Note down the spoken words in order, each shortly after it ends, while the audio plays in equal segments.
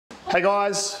Hey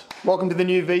guys, welcome to the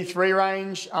new V3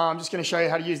 range. I'm just going to show you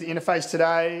how to use the interface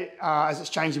today as it's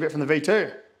changed a bit from the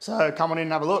V2. So come on in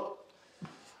and have a look.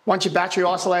 Once your battery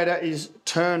isolator is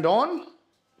turned on,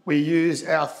 we use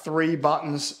our 3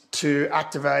 buttons to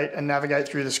activate and navigate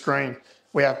through the screen.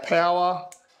 We have power,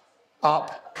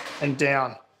 up and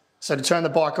down. So to turn the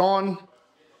bike on,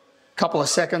 a couple of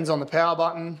seconds on the power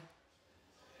button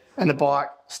and the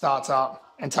bike starts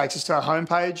up and takes us to our home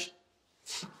page.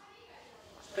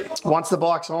 Once the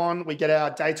bike's on, we get our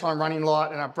daytime running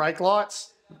light and our brake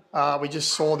lights. We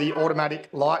just saw the automatic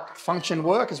light function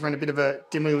work as we're in a bit of a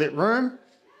dimly lit room.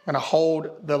 I'm going to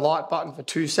hold the light button for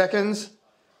 2 seconds.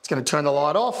 It's going to turn the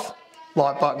light off.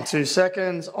 Light button 2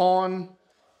 seconds, on.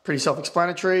 Pretty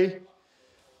self-explanatory.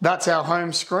 That's our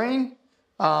home screen.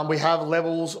 We have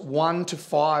levels 1 to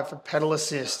 5 for pedal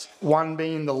assist, 1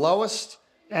 being the lowest.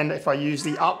 And if I use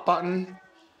the up button,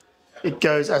 it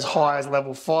goes as high as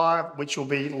level 5, which will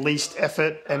be least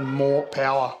effort and more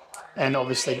power, and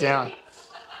obviously down.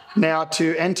 Now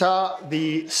to enter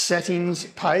the settings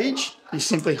page, you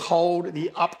simply hold the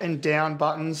up and down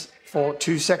buttons for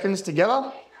 2 seconds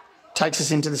together. Takes us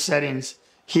into the settings.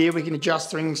 Here we can adjust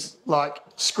things like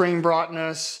screen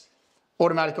brightness,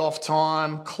 automatic off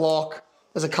time, clock.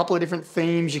 There's a couple of different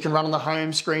themes you can run on the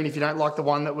home screen if you don't like the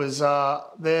one that was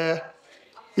there.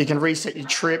 You can reset your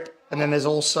trip. And then there's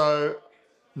also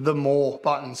the more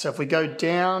button. So if we go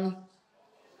down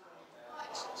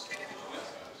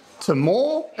to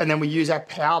more, and then we use our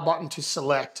power button to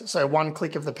select. So 1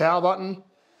 click of the power button.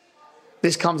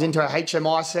 This comes into our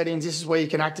HMI settings. This is where you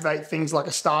can activate things like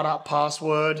a startup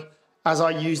password. As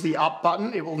I use the up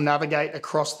button, it will navigate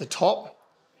across the top.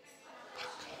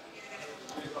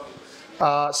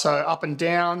 So up and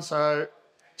down, so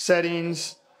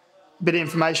settings, a bit of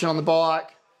information on the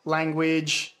bike,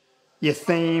 language, your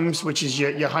themes, which is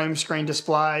your home screen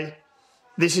display.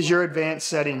 This is your advanced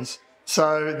settings.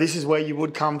 So this is where you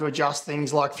would come to adjust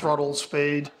things like throttle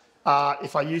speed.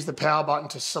 If I use the power button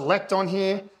to select on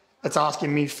here, it's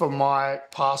asking me for my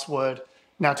password.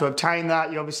 Now to obtain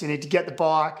that, you obviously need to get the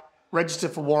bike, register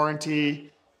for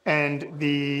warranty, and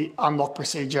the unlock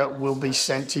procedure will be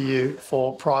sent to you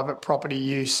for private property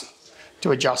use to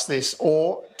adjust this,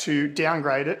 or to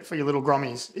downgrade it for your little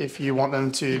grommies if you want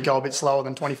them to go a bit slower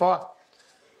than 25.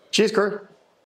 Cheers, crew.